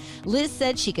 Liz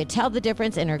said she could tell the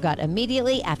difference in her gut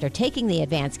immediately after taking the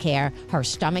Advanced Care. Her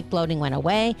stomach bloating went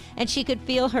away, and she could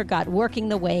feel her gut working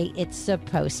the way it's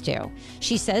supposed to.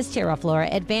 She says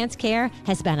TerraFlora Advanced Care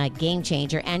has been a game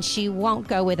changer, and she won't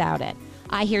go without it.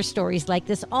 I hear stories like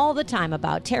this all the time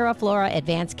about TerraFlora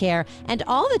Advanced Care and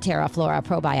all the TerraFlora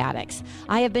probiotics.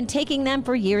 I have been taking them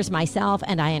for years myself,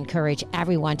 and I encourage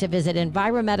everyone to visit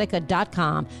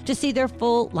Enviromedica.com to see their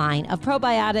full line of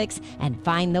probiotics and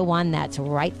find the one that's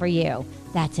right for you.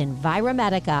 That's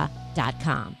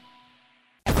Enviromedica.com.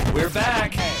 We're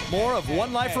back. More of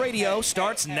One Life Radio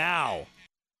starts now.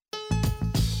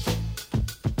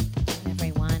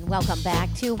 Everyone, welcome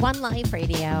back to One Life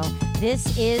Radio.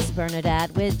 This is Bernadette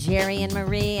with Jerry and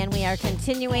Marie, and we are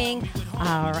continuing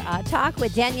our talk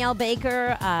with Danielle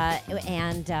Baker,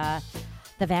 and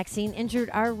the vaccine injured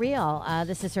are real.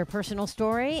 This is her personal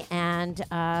story, and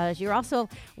you're also,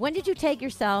 when did you take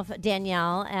yourself,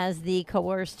 Danielle, as the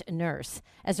coerced nurse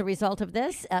as a result of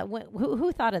this?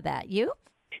 Who thought of that? You?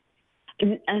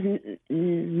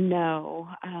 No.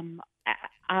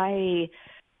 I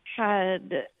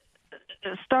had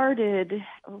started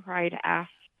right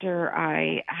after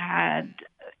I had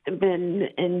been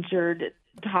injured,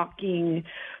 talking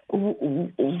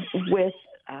with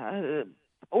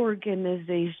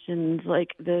organizations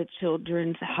like the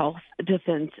Children's Health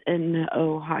Defense in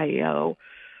Ohio.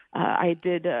 I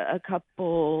did a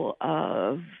couple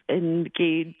of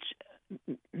engagements,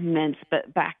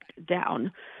 but backed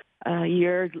down. A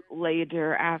year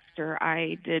later, after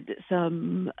I did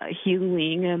some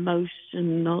healing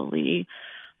emotionally,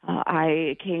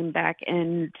 I came back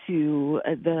into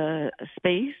the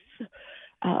space.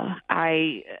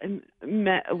 I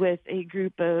met with a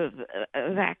group of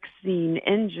vaccine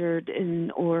injured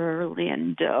in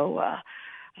Orlando,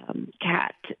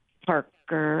 Kat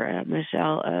Parker,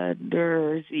 Michelle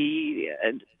Dursey,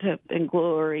 and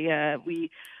Gloria. We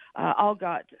all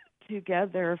got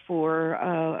together for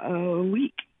a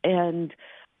week, and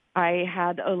I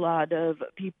had a lot of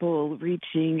people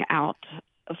reaching out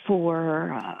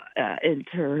for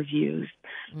interviews.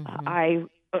 Mm-hmm. I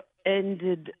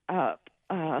ended up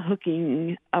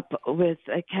hooking up with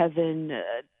Kevin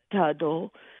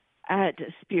Tuttle at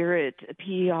Spirit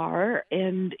PR,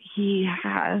 and he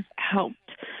has helped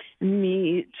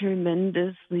me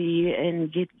tremendously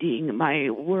in getting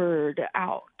my word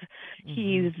out. Mm-hmm.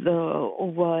 He's the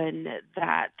one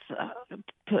that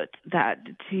put that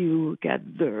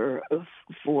together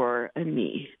for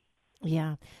me.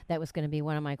 Yeah, that was going to be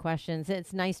one of my questions.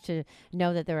 It's nice to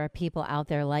know that there are people out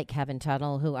there like Kevin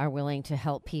Tuttle who are willing to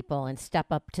help people and step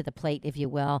up to the plate, if you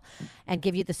will, and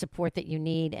give you the support that you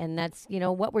need. And that's,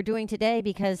 what we're doing today,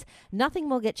 because nothing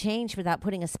will get changed without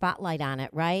putting a spotlight on it,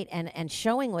 right? And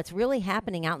showing what's really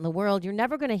happening out in the world. You're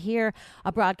never going to hear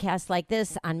a broadcast like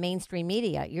this on mainstream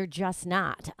media. You're just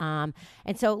not. And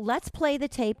so let's play the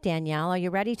tape, Danielle. Are you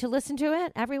ready to listen to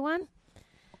it, everyone?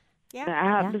 Yeah.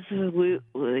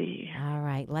 Absolutely. All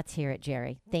right, let's hear it,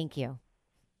 Jerry. Thank you.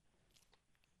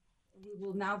 We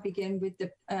will now begin with the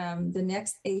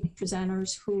next 8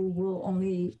 presenters who will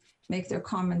only make their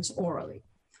comments orally.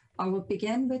 I will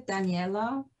begin with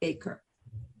Danielle Baker.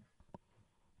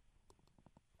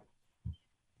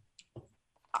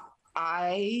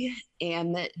 I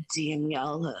am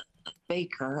Danielle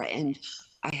Baker, and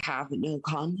I have no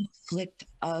conflict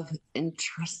of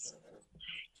interest.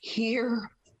 Hear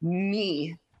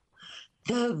me.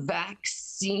 The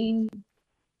vaccine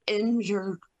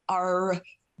injured are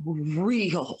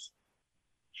real.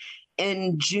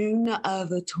 In June of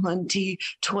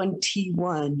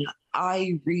 2021,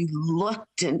 I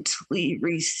reluctantly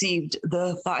received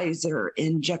the Pfizer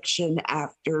injection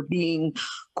after being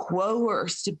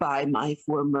coerced by my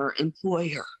former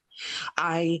employer.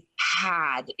 I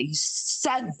had a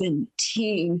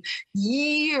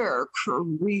 17-year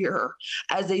career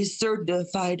as a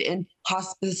certified in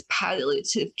hospice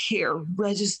palliative care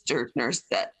registered nurse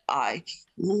that I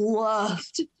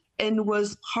loved and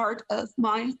was part of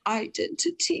my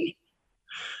identity.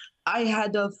 I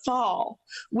had a fall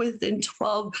within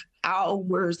 12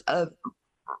 hours of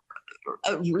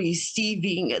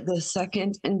receiving the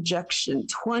second injection.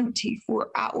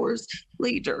 24 hours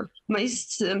later, my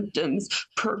symptoms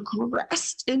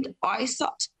progressed and I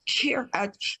sought care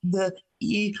at the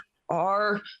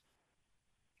ER.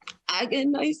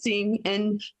 Agonizing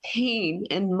and pain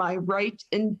in my right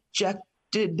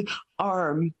injected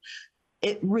arm.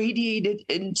 It radiated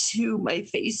into my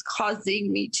face,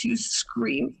 causing me to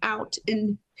scream out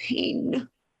in pain.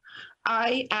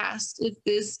 I asked if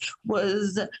this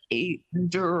was a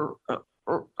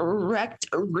direct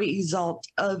result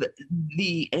of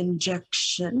the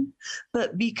injection,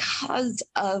 but because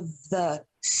of the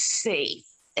safe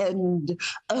and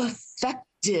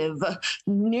effective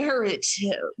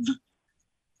narrative,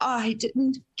 I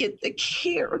didn't get the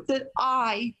care that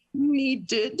I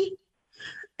needed.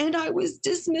 And I was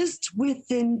dismissed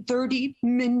within 30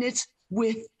 minutes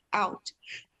without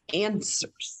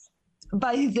answers.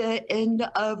 By the end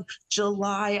of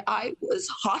July, I was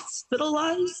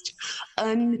hospitalized,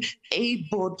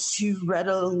 unable to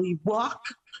readily walk,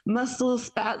 muscle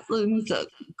spasms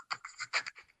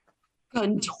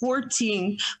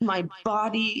contorting my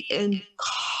body in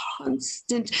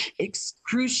constant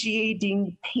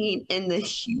excruciating pain and the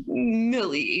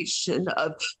humiliation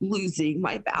of losing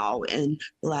my bowel and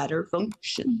bladder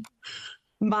function.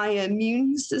 My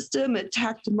immune system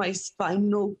attacked my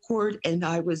spinal cord and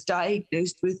I was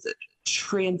diagnosed with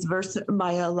transverse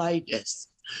myelitis.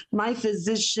 My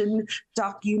physician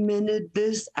documented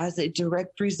this as a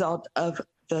direct result of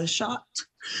the shot.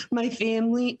 My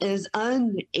family is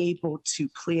unable to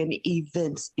plan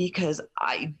events because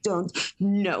I don't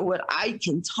know what I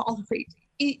can tolerate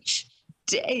each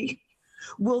day.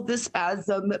 Will the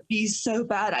spasm be so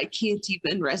bad I can't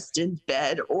even rest in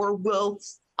bed, or will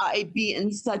I be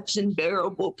in such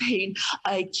unbearable pain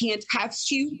I can't have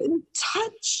human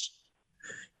touch?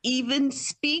 Even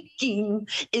speaking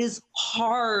is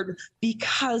hard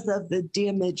because of the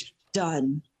damage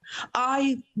done.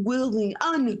 I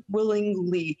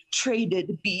unwillingly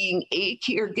traded being a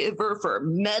caregiver for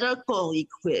medical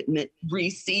equipment,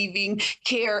 receiving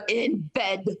care in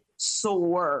bed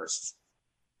sores.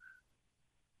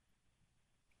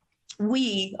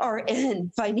 We are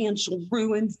in financial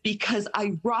ruins because,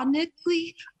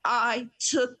 ironically, I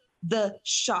took the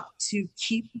shot to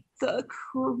keep the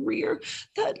career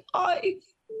that I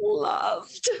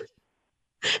loved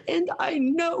and I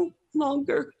no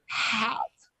longer have.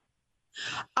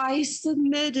 I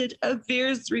submitted a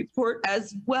VAERS report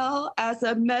as well as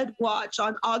a MedWatch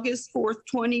on August 4th,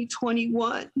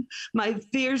 2021. My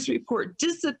VAERS report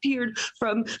disappeared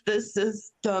from the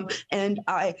system and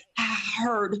I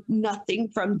heard nothing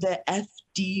from the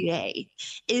FDA.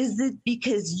 Is it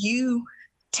because you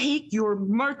take your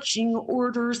marching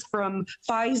orders from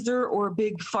Pfizer or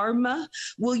Big Pharma?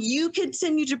 Will you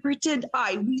continue to pretend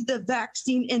we, the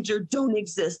vaccine injured, don't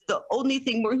exist? The only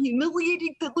thing more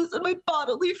humiliating than losing my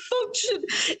bodily function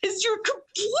is your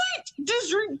complete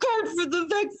disregard for the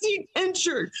vaccine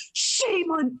injured. Shame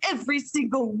on every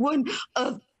single one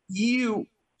of you.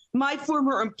 My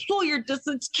former employer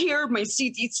doesn't care, my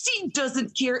CDC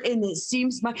doesn't care, and it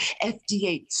seems my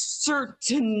FDA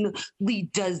certainly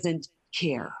doesn't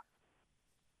care.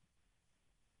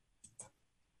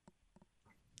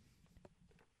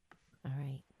 All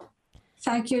right.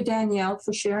 Thank you, Danielle,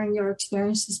 for sharing your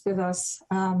experiences with us.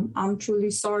 I'm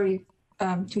truly sorry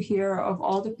to hear of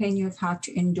all the pain you've had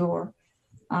to endure.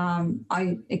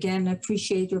 I, again,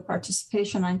 appreciate your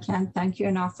participation. I can't thank you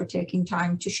enough for taking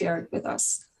time to share it with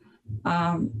us.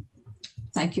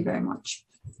 Thank you very much.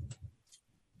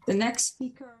 The next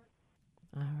speaker.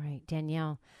 All right,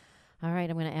 Danielle. All right,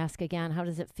 I'm going to ask again. How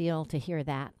does it feel to hear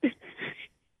that?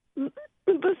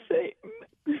 The same.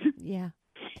 Yeah.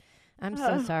 I'm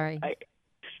so sorry.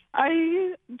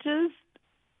 I just,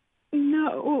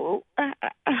 know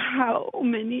how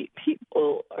many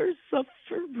people are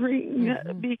suffering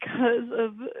because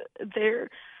of their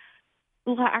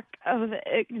lack of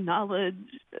acknowledgement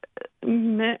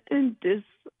and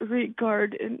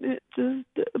disregard, and it just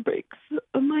breaks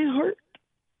my heart.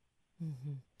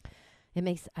 Mm-hmm. It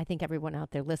makes, I think, everyone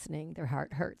out there listening, their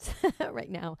heart hurts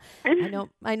right now.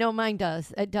 I know mine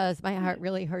does. It does. My heart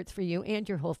really hurts for you and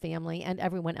your whole family and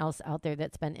everyone else out there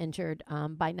that's been injured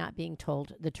by not being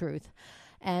told the truth.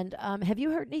 And have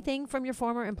you heard anything from your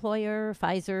former employer,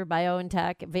 Pfizer,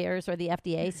 BioNTech, VAERS, or the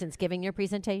FDA since giving your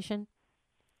presentation?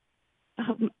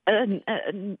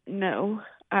 No.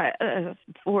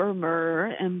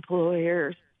 Former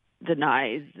employer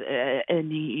denies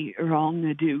any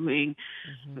wrongdoing.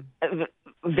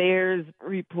 VAERS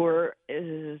report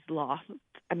is lost,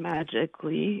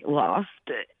 magically lost,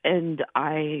 and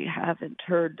I haven't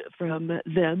heard from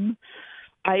them.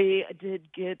 I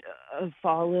did get a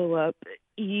follow-up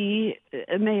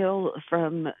email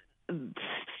from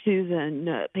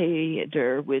Susan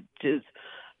Pager, which is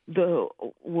the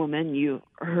woman you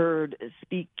heard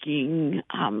speaking,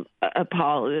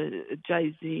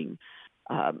 apologizing,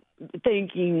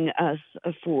 thanking us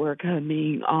for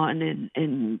coming on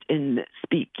and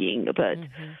speaking, but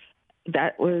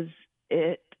that was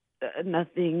it.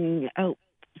 Nothing else.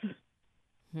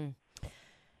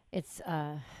 It's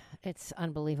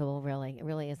unbelievable, really. It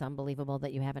really is unbelievable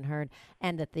that you haven't heard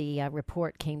and that the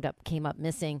report came up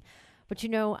missing. But, you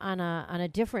know, on a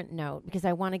different note, because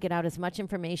I want to get out as much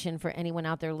information for anyone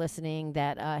out there listening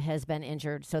that has been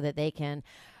injured so that they can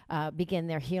begin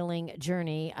their healing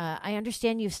journey. I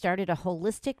understand you've started a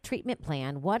holistic treatment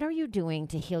plan. What are you doing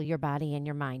to heal your body and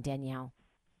your mind, Danielle?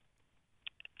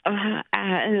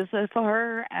 As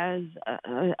far as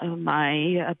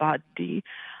my body,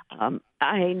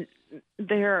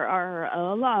 there are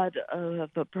a lot of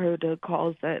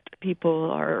protocols that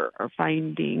people are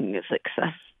finding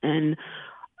success in.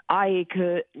 I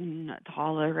couldn't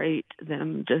tolerate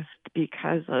them just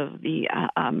because of the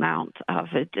amount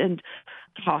of it and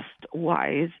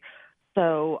cost-wise.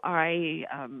 So I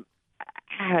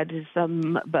had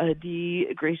somebody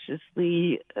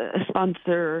graciously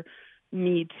sponsor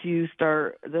me to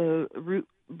start the Root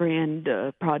brand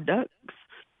products.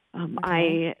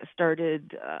 I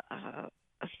started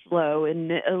slow,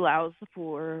 and it allows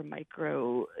for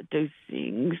micro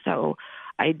dosing, so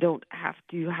I don't have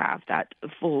to have that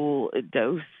full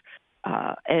dose.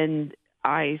 And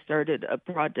I started a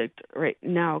project right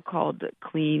now called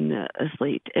Clean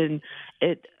Slate, and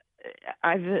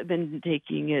I've been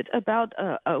taking it about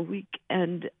a week,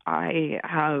 and I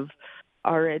have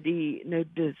already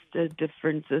noticed a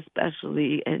difference,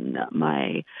 especially in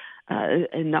my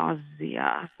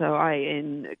nausea. So I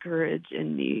encourage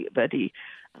anybody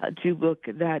to look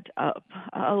that up.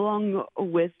 Along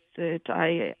with it,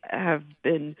 I have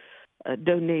been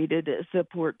donated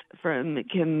support from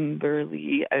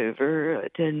Kimberly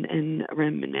Overton and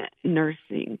Remnant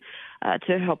Nursing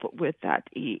to help with that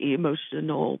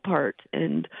emotional part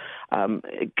and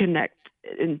connect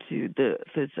into the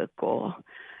physical.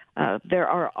 There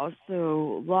are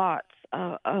also lots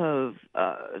of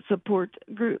support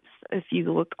groups. If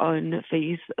you look on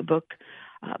Facebook,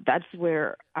 that's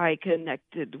where I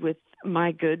connected with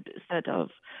my good set of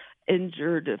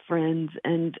injured friends,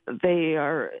 and they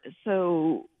are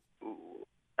so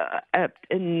apt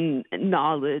in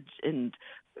knowledge and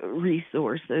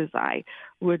resources. I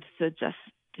would suggest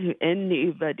to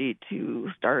anybody to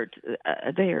start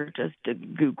there, just to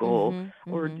Google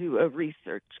or do a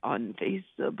research on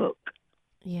Facebook.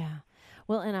 Yeah.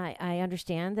 Well, and I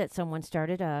understand that someone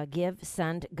started a Give,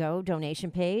 Send, Go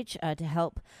donation page to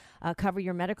help cover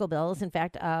your medical bills. In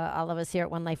fact, all of us here at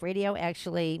One Life Radio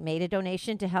actually made a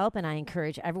donation to help, and I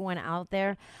encourage everyone out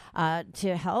there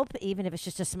to help, even if it's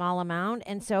just a small amount.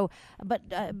 And so, but,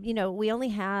 you know, we only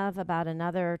have about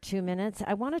another 2 minutes.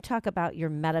 I want to talk about your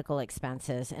medical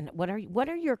expenses and what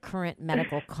are your current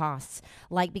medical costs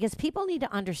like, because people need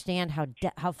to understand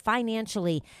how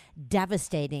financially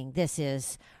devastating this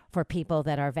is for people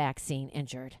that are vaccine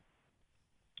injured.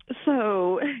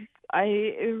 So,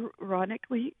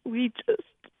 ironically, we just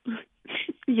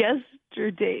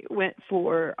yesterday went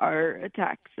for our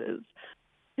taxes,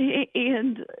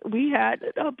 and we had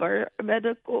up our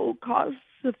medical costs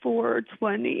for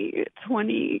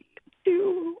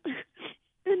 2022,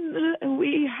 and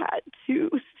we had to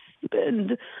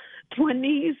spend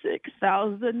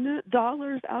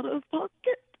 $26,000 out of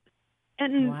pocket.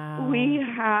 And we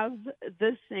have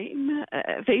the same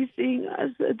facing us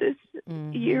this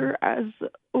year as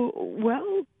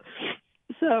well.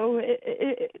 So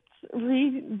it's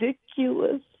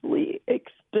ridiculously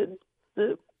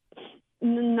expensive,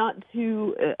 not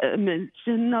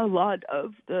mention a lot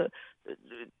of the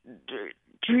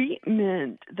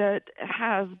treatment that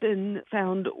has been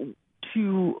found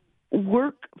to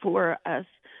work for us,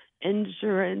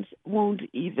 insurance won't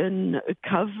even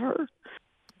cover.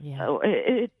 Yeah. So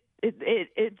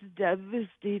it's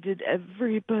devastated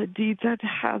everybody that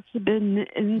has been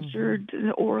injured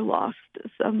or lost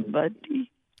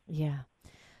somebody. Yeah.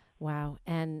 Wow.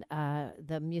 And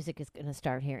the music is going to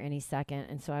start here any second.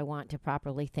 And so I want to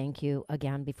properly thank you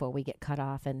again before we get cut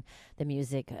off. And the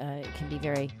music can be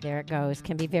there it goes,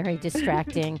 can be very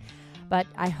distracting. But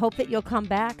I hope that you'll come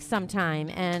back sometime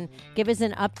and give us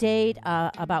an update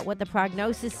about what the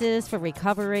prognosis is for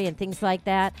recovery and things like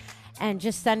that. And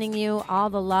just sending you all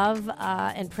the love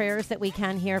and prayers that we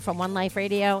can here from One Life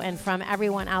Radio and from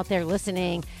everyone out there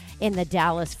listening in the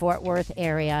Dallas-Fort Worth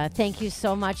area. Thank you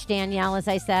so much, Danielle, as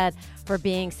I said, for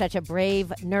being such a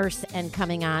brave nurse and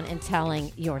coming on and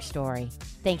telling your story.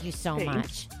 Thank you so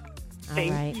much.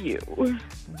 Thank you.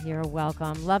 You're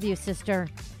welcome. Love you, sister.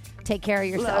 Take care of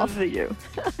yourself. Love you.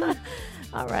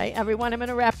 All right, everyone, I'm going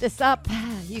to wrap this up.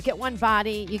 You get one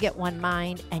body, you get one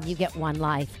mind, and you get one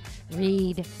life.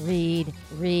 Read, read,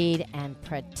 read, and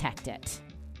protect it.